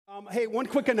Hey, one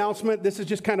quick announcement. This is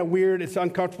just kind of weird. It's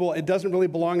uncomfortable. It doesn't really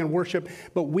belong in worship,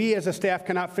 but we as a staff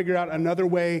cannot figure out another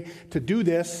way to do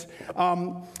this.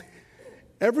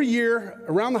 Every year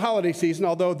around the holiday season,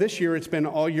 although this year it's been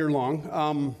all year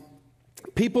long,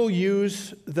 people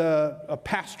use a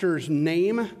pastor's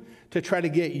name to try to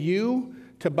get you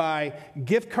to buy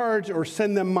gift cards or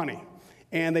send them money.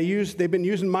 And they've been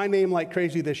using my name like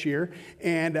crazy this year.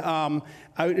 And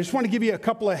I just want to give you a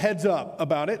couple of heads up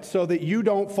about it so that you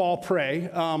don't fall prey.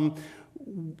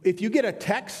 If you get a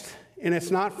text and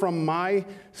it's not from my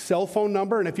cell phone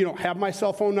number, and if you don't have my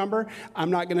cell phone number,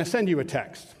 I'm not going to send you a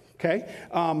text. Okay?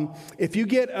 If you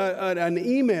get an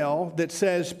email that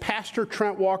says Pastor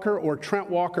Trent Walker or Trent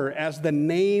Walker as the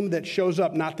name that shows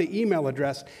up, not the email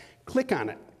address, click on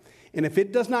it. And if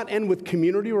it does not end with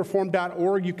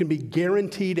communityreform.org, you can be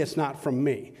guaranteed it's not from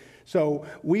me. So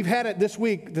we've had it this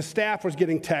week. The staff was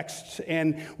getting texts,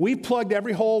 and we plugged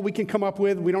every hole we can come up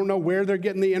with. We don't know where they're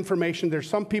getting the information. There's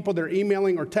some people they're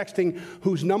emailing or texting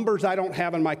whose numbers I don't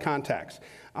have in my contacts.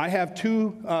 I have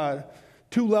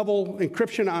two-level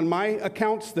encryption on my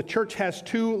accounts. The church has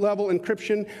two-level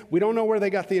encryption. We don't know where they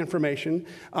got the information,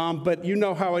 but you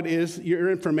know how it is.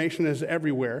 Your information is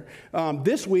everywhere.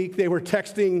 This week, they were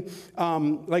texting,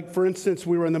 like, for instance,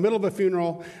 we were in the middle of a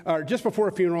funeral, or just before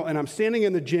a funeral, and I'm standing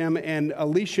in the gym, and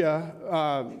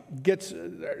Alicia gets,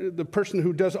 the person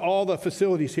who does all the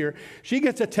facilities here, she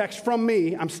gets a text from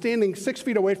me. I'm standing 6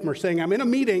 feet away from her saying, I'm in a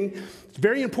meeting. It's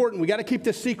very important. We got to keep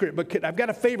this secret, but I've got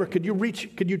a favor. Could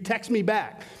you text me back?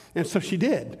 And so she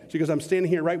did. She goes, I'm standing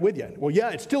here right with you. Well,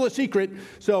 yeah, it's still a secret.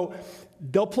 So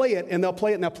they'll play it, and they'll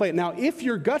play it, and they'll play it. Now, if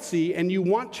you're gutsy and you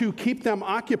want to keep them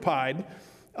occupied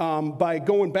by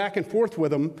going back and forth with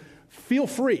them, feel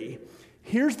free.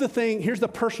 Here's the thing. Here's the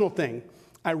personal thing.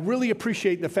 I really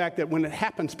appreciate the fact that when it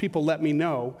happens, people let me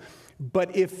know.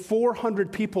 But if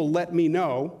 400 people let me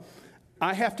know,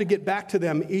 I have to get back to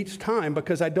them each time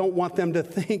because I don't want them to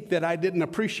think that I didn't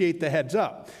appreciate the heads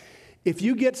up. If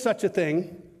you get such a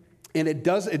thing, and it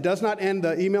does not end,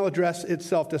 the email address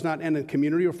itself does not end in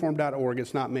communityreform.org,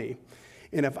 it's not me.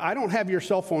 And if I don't have your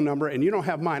cell phone number and you don't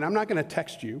have mine, I'm not going to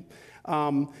text you.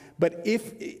 But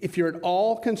if you're at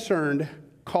all concerned,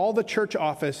 call the church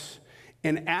office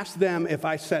and ask them if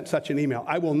I sent such an email.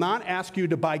 I will not ask you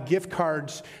to buy gift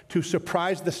cards to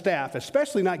surprise the staff,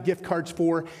 especially not gift cards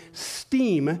for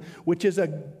Steam, which is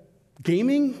a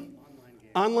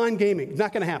online gaming. It's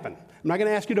not going to happen. I'm not going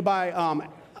to ask you to buy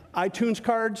iTunes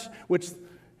cards, which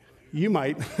you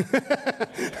might.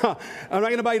 I'm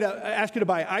not going to ask you to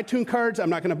buy iTunes cards.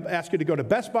 I'm not going to ask you to go to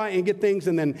Best Buy and get things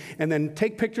and then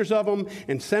take pictures of them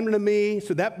and send them to me.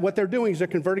 So that what they're doing is they're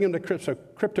converting them to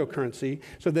cryptocurrency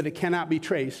so that it cannot be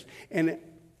traced. And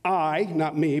I,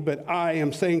 not me, but I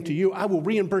am saying to you, I will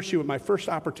reimburse you at my first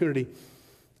opportunity.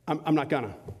 I'm not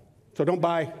gonna. So don't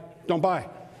buy.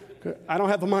 I don't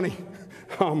have the money.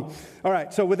 All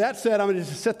right, so with that said, I'm going to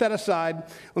just set that aside.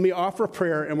 Let me offer a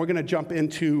prayer, and we're going to jump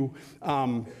into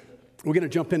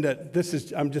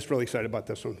this. I'm just really excited about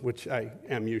this one, which I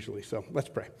am usually. So let's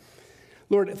pray.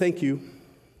 Lord, thank you.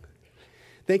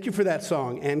 Thank you for that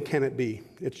song, And Can It Be?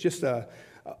 It's just a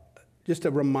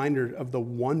reminder of the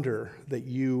wonder that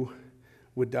you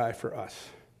would die for us.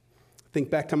 Think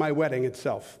back to my wedding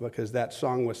itself, because that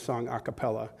song was sung a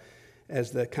cappella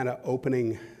as the kind of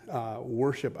opening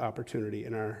worship opportunity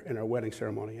in our wedding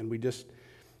ceremony. And we're just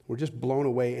blown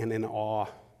away and in awe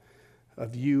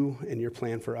of you and your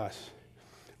plan for us.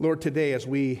 Lord, today as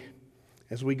we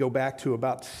go back to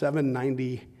about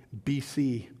 790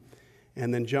 BC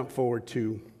and then jump forward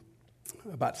to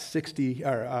about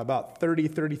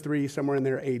 33, somewhere in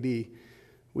there AD,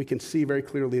 we can see very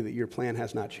clearly that your plan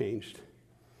has not changed.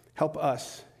 Help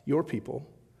us, your people,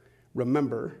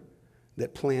 remember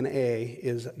that plan A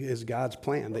is God's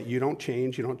plan, that you don't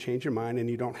change your mind, and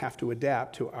you don't have to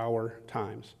adapt to our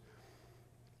times.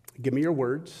 Give me your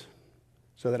words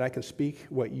so that I can speak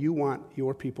what you want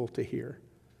your people to hear.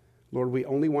 Lord, we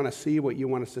only want to see what you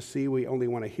want us to see. We only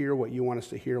want to hear what you want us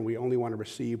to hear, and we only want to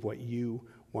receive what you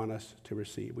want us to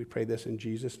receive. We pray this in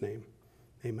Jesus' name.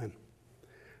 Amen.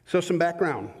 So some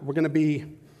background. We're going to be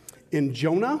in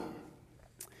Jonah,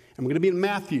 and we're going to be in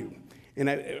Matthew.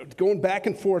 And going back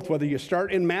and forth, whether you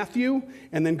start in Matthew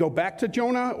and then go back to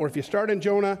Jonah, or if you start in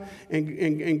Jonah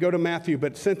and go to Matthew.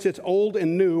 But since it's old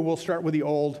and new, we'll start with the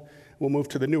old. We'll move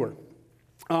to the newer.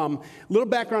 Little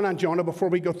background on Jonah before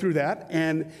we go through that.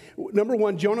 And number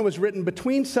one, Jonah was written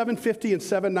between 750 and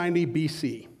 790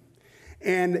 BC.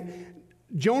 And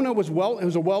Jonah was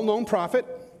a well-known prophet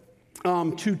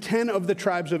to 10 of the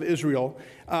tribes of Israel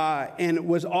and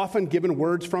was often given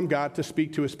words from God to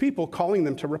speak to his people, calling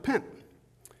them to repent.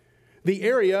 The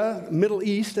area, Middle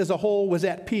East as a whole, was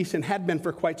at peace and had been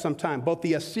for quite some time. Both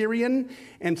the Assyrian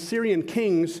and Syrian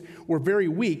kings were very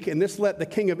weak, and this let the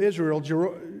king of Israel,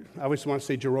 I always want to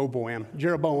say Jeroboam,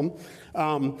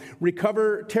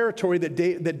 recover territory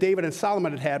that David and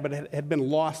Solomon had but had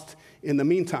been lost in the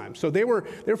meantime. So they were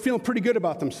feeling pretty good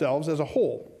about themselves as a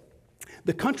whole.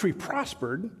 The country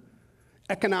prospered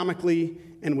economically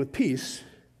and with peace,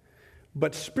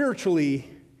 but spiritually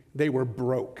they were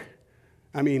broke.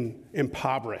 I mean,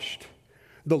 impoverished.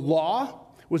 The law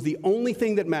was the only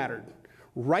thing that mattered.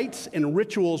 Rites and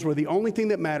rituals were the only thing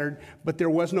that mattered, but there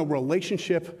was no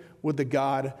relationship with the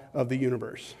God of the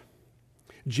universe.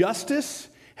 Justice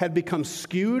had become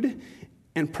skewed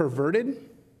and perverted,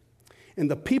 and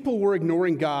the people were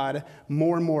ignoring God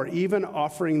more and more, even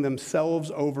offering themselves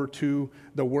over to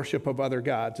the worship of other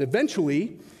gods.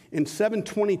 Eventually, in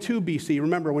 722 BC,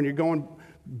 remember when you're going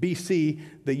BC,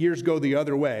 the years go the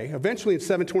other way. Eventually, in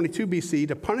 722 BC,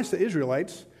 to punish the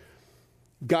Israelites,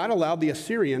 God allowed the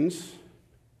Assyrians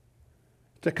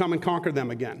to come and conquer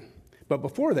them again. But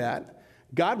before that,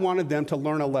 God wanted them to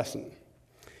learn a lesson.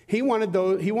 He wanted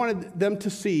them to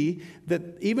see that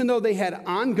even though they had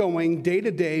ongoing,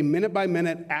 day-to-day,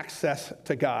 minute-by-minute access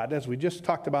to God, as we just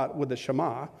talked about with the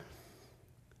Shema,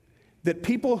 that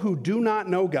people who do not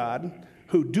know God,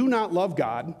 who do not love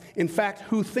God, in fact,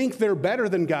 who think they're better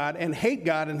than God and hate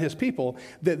God and his people,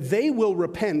 that they will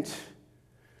repent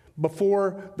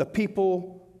before the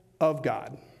people of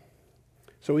God.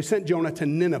 So he sent Jonah to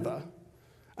Nineveh,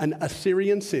 an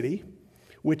Assyrian city,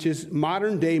 which is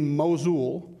modern-day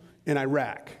Mosul in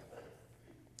Iraq.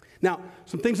 Now,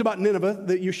 some things about Nineveh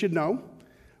that you should know.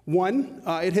 One,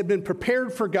 it had been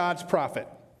prepared for God's prophet.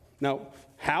 Now,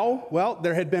 how? Well,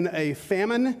 there had been a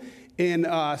famine in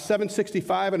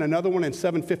 765 and another one in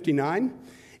 759.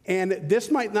 And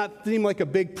this might not seem like a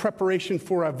big preparation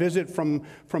for a visit from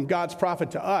God's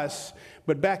prophet to us,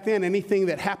 but back then, anything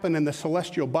that happened in the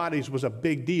celestial bodies was a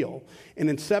big deal. And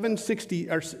in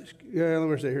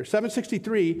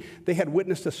 763, they had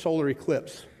witnessed a solar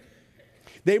eclipse.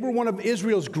 They were one of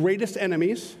Israel's greatest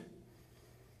enemies,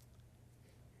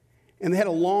 and they had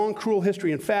a long, cruel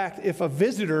history. In fact, if a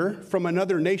visitor from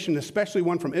another nation, especially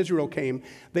one from Israel, came,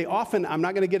 they often, I'm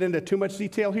not going to get into too much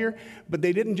detail here, but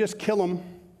they didn't just kill them.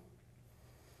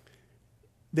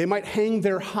 They might hang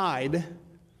their hide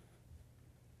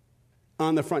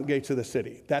on the front gates of the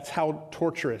city. That's how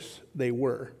torturous they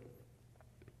were.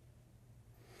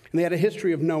 And they had a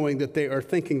history of knowing that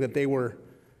thinking that they were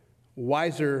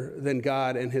wiser than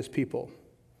God and his people.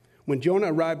 When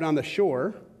Jonah arrived on the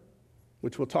shore,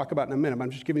 which we'll talk about in a minute, but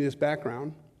I'm just giving you this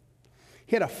background,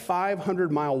 he had a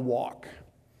 500-mile walk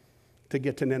to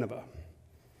get to Nineveh.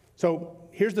 So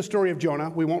here's the story of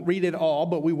Jonah. We won't read it all,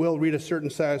 but we will read a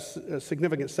certain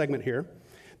significant segment here.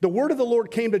 The word of the Lord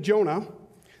came to Jonah,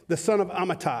 the son of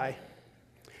Amittai.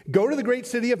 Go to the great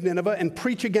city of Nineveh and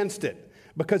preach against it,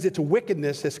 because its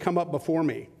wickedness has come up before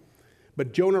me.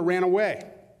 But Jonah ran away.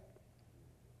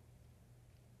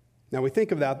 Now we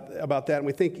think about that, and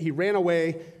we think he ran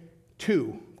away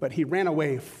but he ran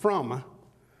away from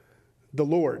the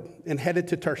Lord and headed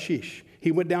to Tarshish.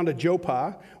 He went down to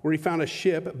Joppa, where he found a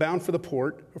ship bound for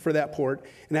that port,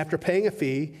 and after paying a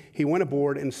fee, he went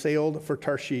aboard and sailed for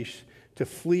Tarshish to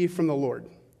flee from the Lord.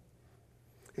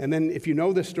 And then if you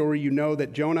know this story, you know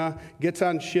that Jonah gets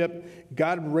on ship,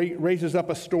 God raises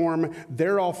up a storm,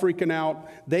 they're all freaking out,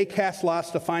 they cast lots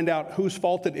to find out whose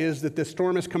fault it is that this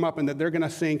storm has come up and that they're going to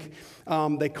sink.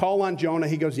 They call on Jonah,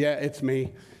 he goes, yeah, it's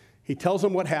me. He tells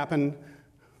them what happened,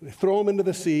 they throw him into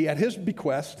the sea at his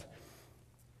bequest.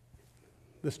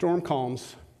 The storm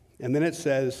calms, and then it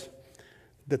says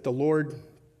that the Lord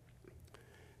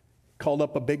called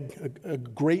up a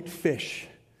great fish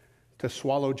to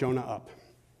swallow Jonah up.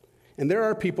 And there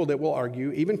are people that will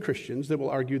argue, even Christians, that will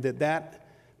argue that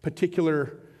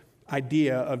particular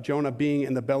idea of Jonah being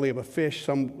in the belly of a fish,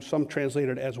 some translate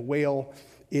it as whale,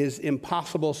 is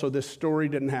impossible, so this story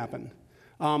didn't happen.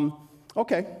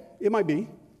 Okay, it might be,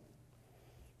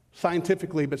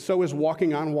 scientifically, but so is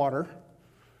walking on water.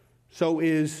 So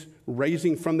is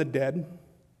raising from the dead.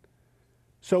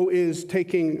 So is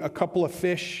taking a couple of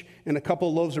fish and a couple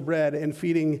of loaves of bread and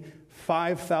feeding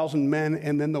 5,000 men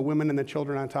and then the women and the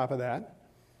children on top of that.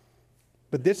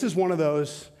 But this is one of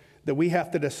those that we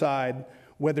have to decide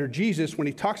whether Jesus, when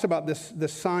he talks about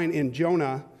this sign in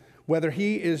Jonah, whether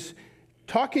he is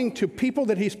talking to people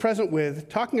that he's present with,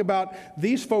 talking about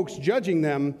these folks judging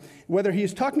them, whether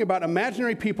he's talking about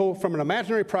imaginary people from an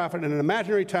imaginary prophet in an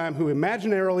imaginary time who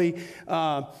imaginarily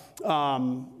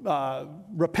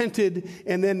repented,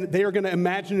 and then they are going to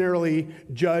imaginarily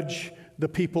judge the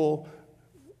people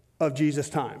of Jesus'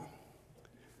 time.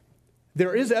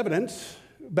 There is evidence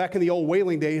back in the old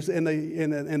whaling days in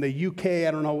the UK.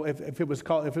 I don't know if it was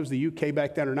the UK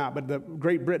back then or not, but the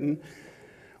Great Britain,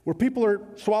 where people are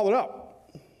swallowed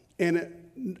up. And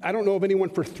I don't know of anyone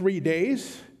for 3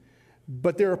 days,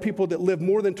 but there are people that live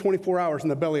more than 24 hours in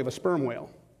the belly of a sperm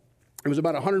whale. It was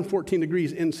about 114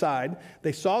 degrees inside.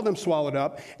 They saw them swallowed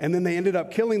up, and then they ended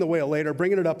up killing the whale later,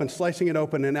 bringing it up and slicing it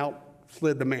open, and out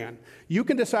slid the man. You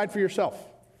can decide for yourself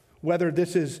whether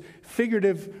this is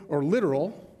figurative or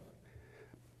literal.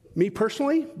 Me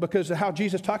personally, because of how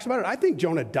Jesus talks about it, I think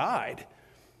Jonah died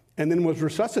and then was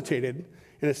resuscitated.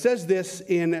 And it says this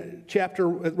in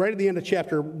right at the end of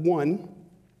chapter 1.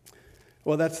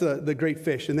 Well, that's the great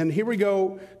fish. And then here we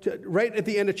go, right at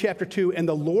the end of chapter 2. And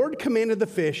the Lord commanded the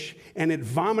fish, and it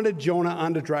vomited Jonah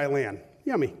onto dry land.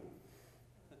 Yummy.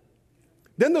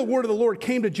 Then the word of the Lord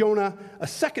came to Jonah a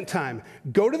second time.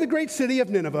 Go to the great city of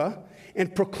Nineveh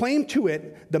and proclaim to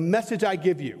it the message I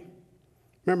give you.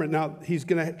 Remember, now he's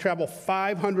going to travel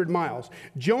 500 miles.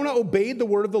 Jonah obeyed the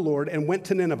word of the Lord and went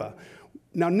to Nineveh.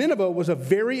 Now, Nineveh was a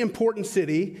very important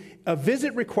city. A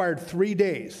visit required 3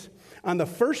 days. On the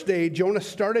first day, Jonah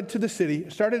started into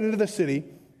the city,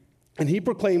 and he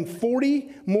proclaimed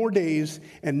 40 more days,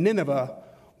 and Nineveh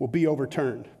will be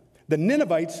overturned. The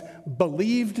Ninevites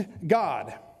believed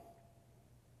God.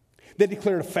 They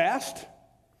declared a fast,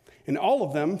 and all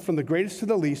of them, from the greatest to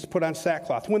the least, put on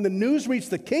sackcloth. When the news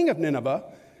reached the king of Nineveh,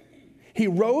 he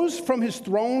rose from his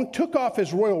throne, took off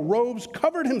his royal robes,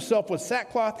 covered himself with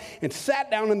sackcloth, and sat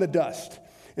down in the dust.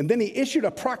 And then he issued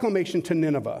a proclamation to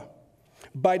Nineveh.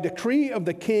 By decree of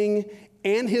the king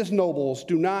and his nobles,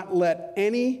 do not let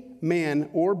any man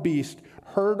or beast,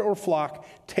 herd or flock,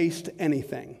 taste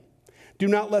anything. Do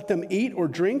not let them eat or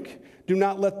drink. Do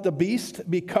not let the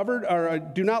beast be covered, or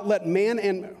do not let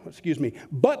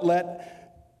but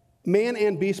let man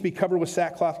and beast be covered with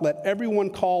sackcloth. Let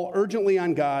everyone call urgently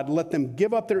on God. Let them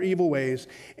give up their evil ways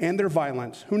and their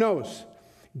violence. Who knows?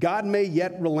 God may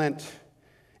yet relent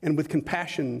and with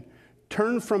compassion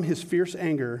turn from his fierce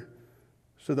anger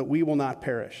so that we will not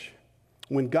perish.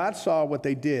 When God saw what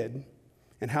they did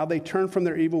and how they turned from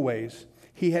their evil ways,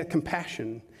 he had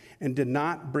compassion and did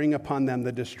not bring upon them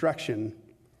the destruction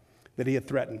that he had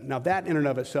threatened. Now that in and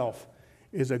of itself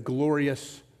is a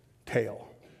glorious tale.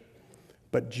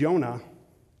 But Jonah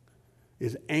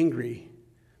is angry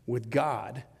with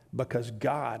God because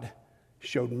God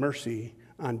showed mercy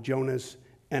on Jonah's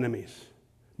enemies.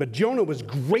 But Jonah was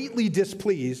greatly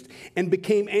displeased and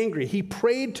became angry. He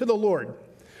prayed to the Lord.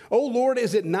 Oh Lord,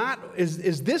 is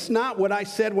this not what I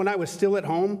said when I was still at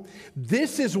home?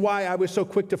 This is why I was so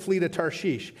quick to flee to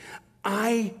Tarshish.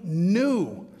 I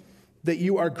knew that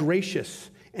you are gracious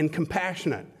and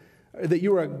compassionate, that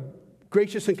you are a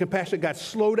gracious and compassionate God,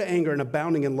 slow to anger and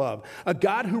abounding in love, a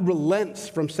God who relents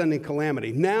from sending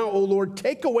calamity. Now, O Lord,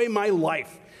 take away my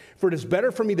life, for it is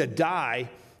better for me to die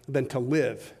than to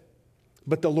live.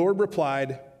 But the Lord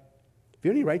replied, have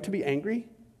you any right to be angry?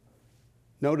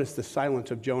 Notice the silence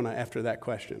of Jonah after that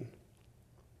question.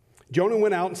 Jonah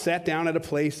went out and sat down at a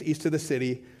place east of the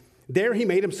city. There he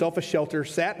made himself a shelter,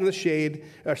 sat in its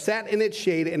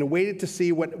shade, and waited to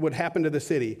see what would happen to the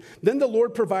city. Then the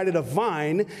Lord provided a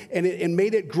vine and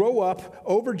made it grow up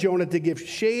over Jonah to give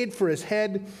shade for his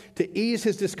head to ease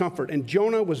his discomfort. And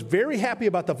Jonah was very happy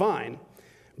about the vine.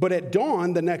 But at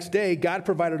dawn the next day, God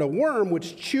provided a worm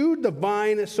which chewed the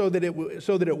vine so that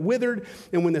it withered.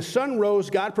 And when the sun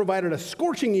rose, God provided a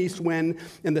scorching east wind,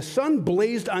 and the sun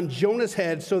blazed on Jonah's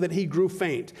head so that he grew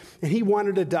faint. And he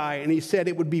wanted to die, and he said,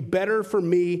 it would be better for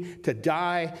me to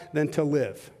die than to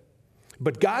live.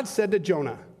 But God said to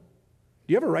Jonah,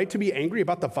 do you have a right to be angry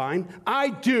about the vine? I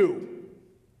do.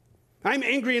 I'm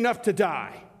angry enough to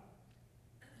die.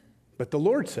 But the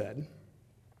Lord said,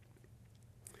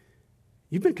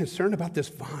 you've been concerned about this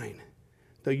vine,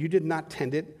 though you did not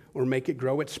tend it or make it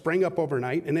grow. It sprang up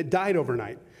overnight, and it died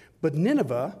overnight. But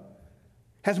Nineveh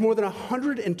has more than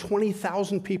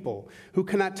 120,000 people who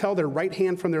cannot tell their right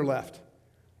hand from their left,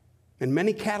 and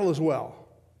many cattle as well.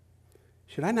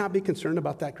 Should I not be concerned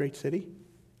about that great city?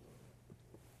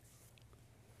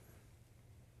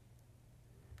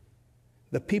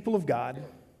 The people of God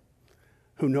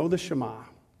who know the Shema,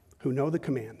 who know the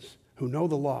commands, who know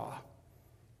the law,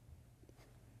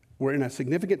 we're in a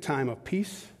significant time of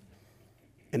peace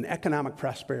and economic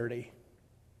prosperity.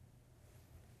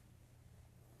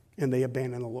 And they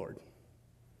abandoned the Lord.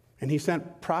 And he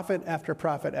sent prophet after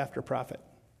prophet after prophet.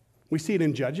 We see it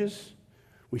in Judges.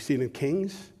 We see it in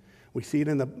Kings. We see it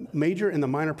in the major and the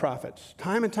minor prophets.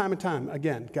 Time and time and time,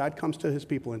 again, God comes to his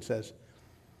people and says,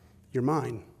 you're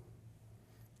mine.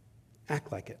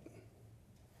 Act like it.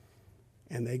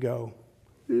 And they go,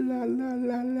 la, la,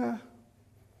 la, la.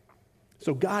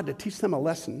 So God, to teach them a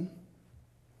lesson,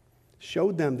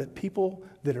 showed them that people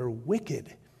that are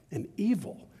wicked and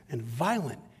evil and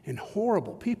violent and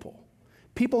horrible people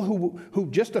who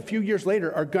just a few years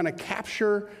later are going to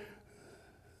capture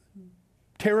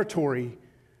territory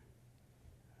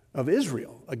of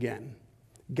Israel again,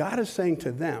 God is saying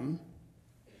to them,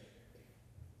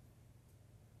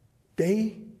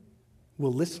 they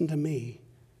will listen to me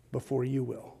before you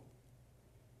will.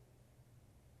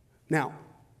 Now,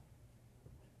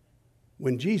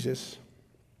 when Jesus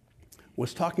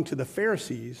was talking to the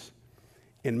Pharisees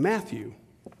in Matthew,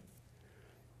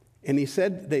 and he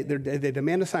said they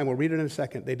demand a sign. We'll read it in a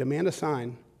second. They demand a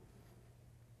sign.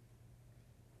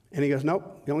 And he goes,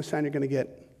 nope, the only sign you're going to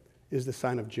get is the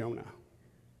sign of Jonah.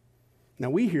 Now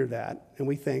we hear that and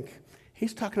we think,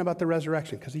 he's talking about the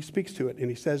resurrection because he speaks to it. And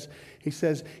he says,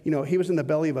 he was in the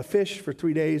belly of a fish for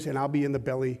 3 days and I'll be in the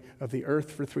belly of the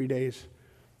earth for 3 days.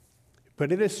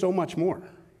 But it is so much more.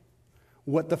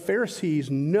 What the Pharisees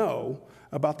know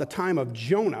about the time of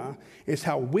Jonah is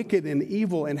how wicked and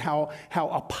evil and how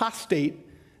apostate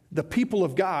the people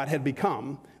of God had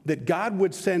become, that God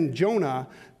would send Jonah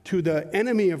to the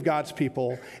enemy of God's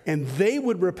people and they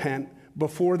would repent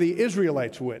before the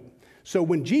Israelites would. So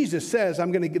when Jesus says,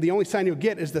 the only sign you'll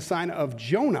get is the sign of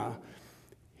Jonah,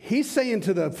 he's saying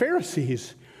to the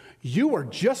Pharisees, you are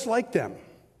just like them.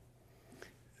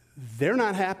 They're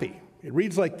not happy. It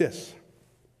reads like this.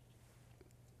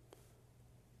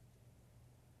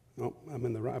 Oh,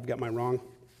 I've got my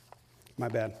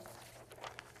bad.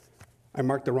 I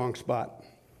marked the wrong spot.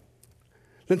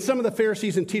 Then some of the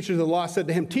Pharisees and teachers of the law said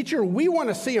to him, Teacher, we want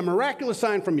to see a miraculous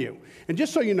sign from you. And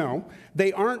just so you know,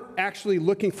 they aren't actually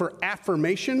looking for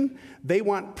affirmation. They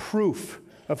want proof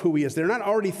of who he is. They're not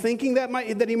already thinking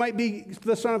that he might be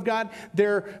the Son of God.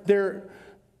 They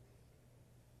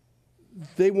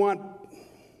want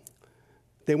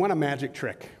a magic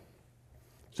trick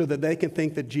so that they can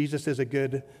think that Jesus is a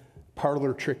good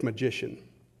parlor trick magician.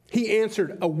 He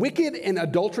answered, a wicked and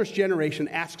adulterous generation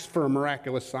asks for a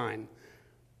miraculous sign,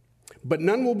 but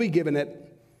none will be given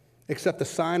it except the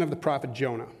sign of the prophet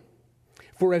Jonah.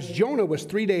 For as Jonah was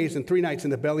 3 days and 3 nights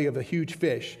in the belly of a huge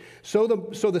fish, so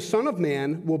the Son of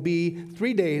Man will be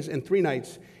 3 days and 3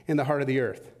 nights in the heart of the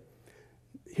earth.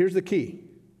 Here's the key.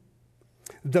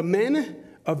 The men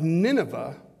of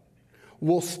Nineveh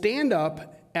will stand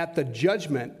up at the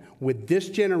judgment with this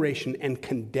generation and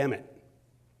condemn it.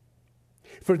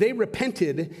 For they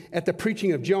repented at the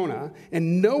preaching of Jonah,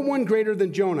 and no one greater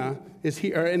than Jonah is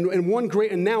here,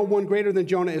 and now one greater than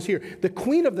Jonah is here. The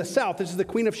queen of the south, this is the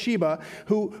queen of Sheba,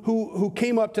 who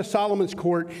came up to Solomon's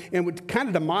court and would kind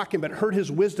of to mock him, but heard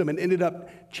his wisdom and ended up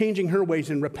changing her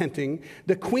ways and repenting.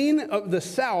 The queen of the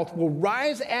south will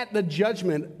rise at the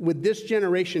judgment with this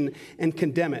generation and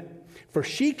condemn it. For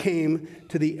she came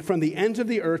from the ends of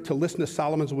the earth to listen to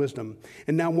Solomon's wisdom,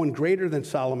 and now one greater than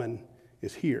Solomon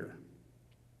is here.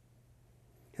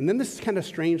 And then this kind of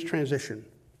strange transition.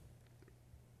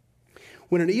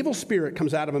 When an evil spirit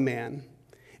comes out of a man,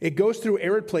 it goes through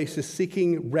arid places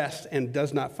seeking rest and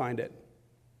does not find it.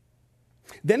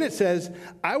 Then it says,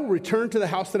 I will return to the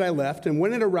house that I left, and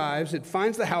when it arrives, it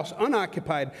finds the house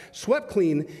unoccupied, swept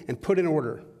clean, and put in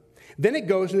order. Then it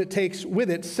goes and it takes with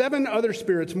it 7 other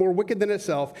spirits more wicked than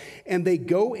itself, and they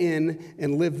go in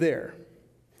and live there.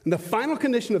 And the final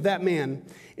condition of that man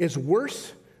is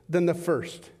worse than the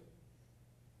first.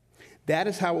 That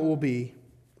is how it will be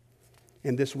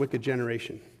in this wicked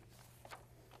generation.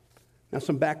 Now,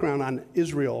 some background on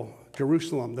Israel,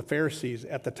 Jerusalem, the Pharisees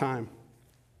at the time.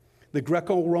 The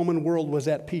Greco-Roman world was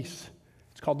at peace.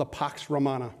 It's called the Pax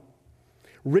Romana.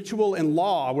 Ritual and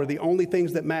law were the only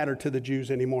things that mattered to the Jews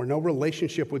anymore. No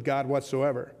relationship with God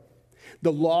whatsoever.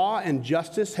 The law and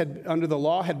justice under the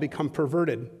law had become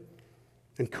perverted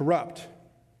and corrupt.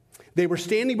 They were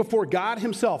standing before God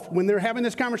himself when they're having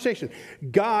this conversation.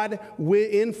 God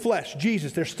in flesh,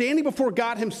 Jesus. They're standing before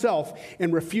God himself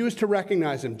and refuse to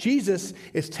recognize him. Jesus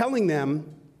is telling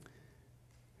them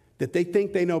that they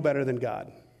think they know better than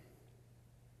God.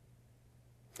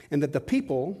 And that the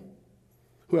people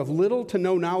who have little to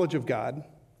no knowledge of God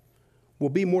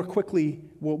will more quickly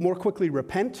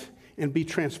repent and be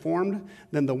transformed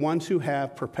than the ones who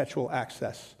have perpetual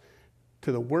access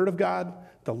to the Word of God,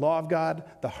 the law of God,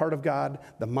 the heart of God,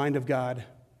 the mind of God,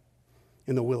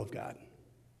 and the will of God.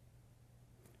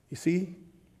 You see,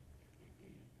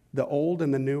 the old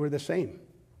and the new are the same.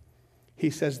 He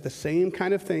says the same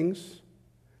kind of things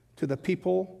to the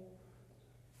people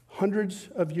hundreds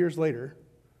of years later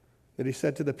that he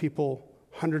said to the people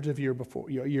hundreds of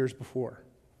years before.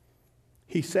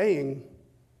 He's saying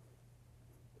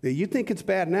that you think it's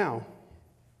bad now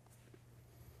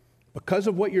because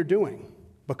of what you're doing.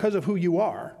 because of who you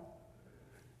are,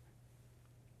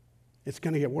 it's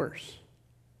going to get worse.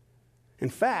 In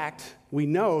fact, we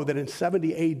know that in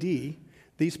 70 AD,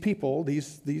 these people,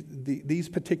 these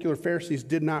particular Pharisees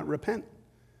did not repent.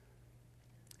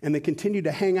 And they continued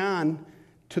to hang on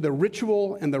to the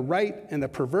ritual and the rite and the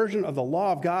perversion of the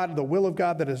law of God, the will of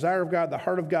God, the desire of God, the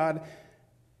heart of God.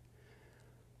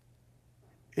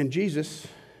 And Jesus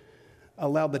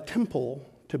allowed the temple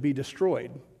to be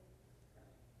destroyed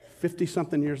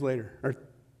 50-something years later, or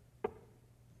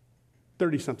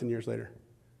 30-something years later.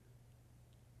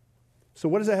 So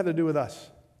what does that have to do with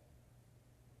us?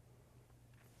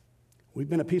 We've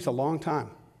been at peace a long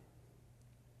time.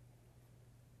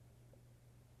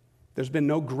 There's been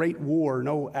no great war,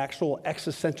 no actual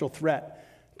existential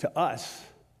threat to us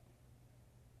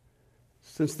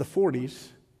since the 40s.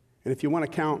 And if you want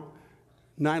to count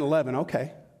 9/11,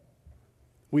 okay.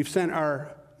 We've sent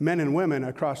our men and women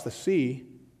across the sea,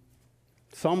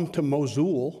 some to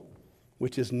Mosul,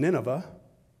 which is Nineveh,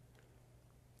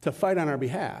 to fight on our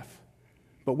behalf.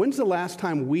 But when's the last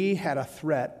time we had a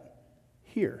threat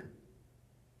here?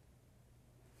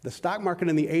 The stock market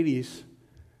in the 80s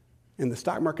and the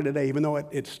stock market today, even though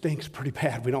it stinks pretty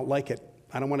bad, we don't like it.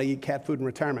 I don't want to eat cat food in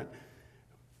retirement.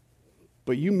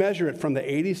 But you measure it from the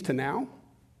 80s to now,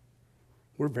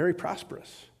 we're very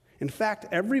prosperous. In fact,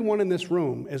 everyone in this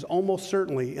room is almost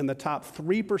certainly in the top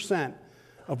 3%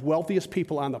 of wealthiest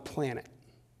people on the planet.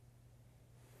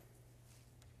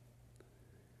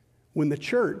 When the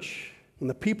church, when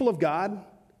the people of God,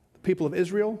 the people of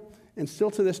Israel, and still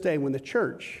to this day, when the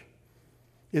church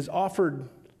is offered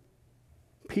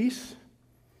peace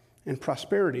and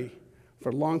prosperity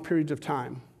for long periods of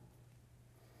time,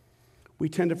 we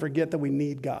tend to forget that we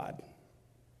need God.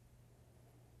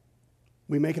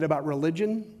 We make it about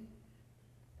religion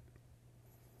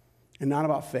and not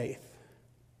about faith.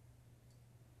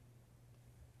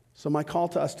 So my call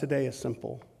to us today is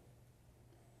simple.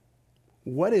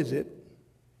 What is it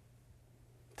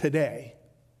today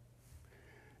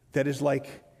that is like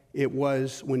it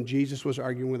was when Jesus was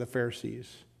arguing with the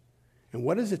Pharisees? And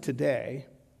what is it today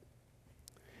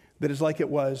that is like it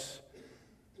was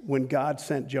when God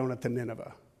sent Jonah to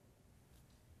Nineveh?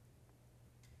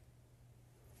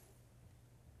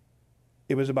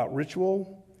 It was about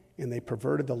ritual, and they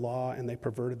perverted the law, and they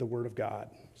perverted the word of God.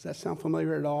 Does that sound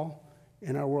familiar at all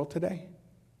in our world today?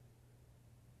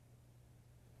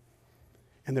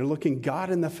 And they're looking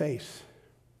God in the face,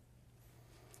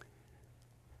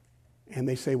 and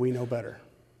they say, we know better.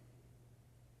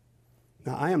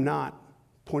 Now, I am not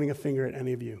pointing a finger at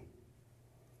any of you,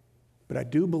 but I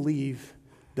do believe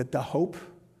that the hope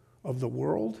of the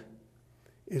world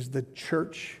is the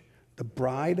church, the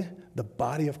bride, the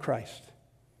body of Christ.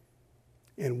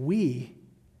 And we,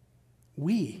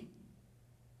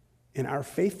 in our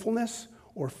faithfulness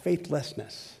or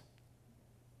faithlessness,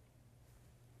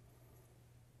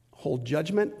 hold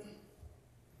judgment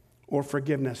or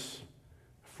forgiveness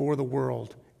for the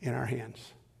world in our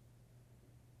hands.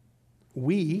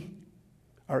 We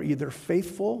are either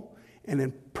faithful and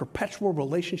in perpetual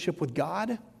relationship with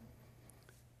God,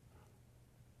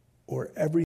 or every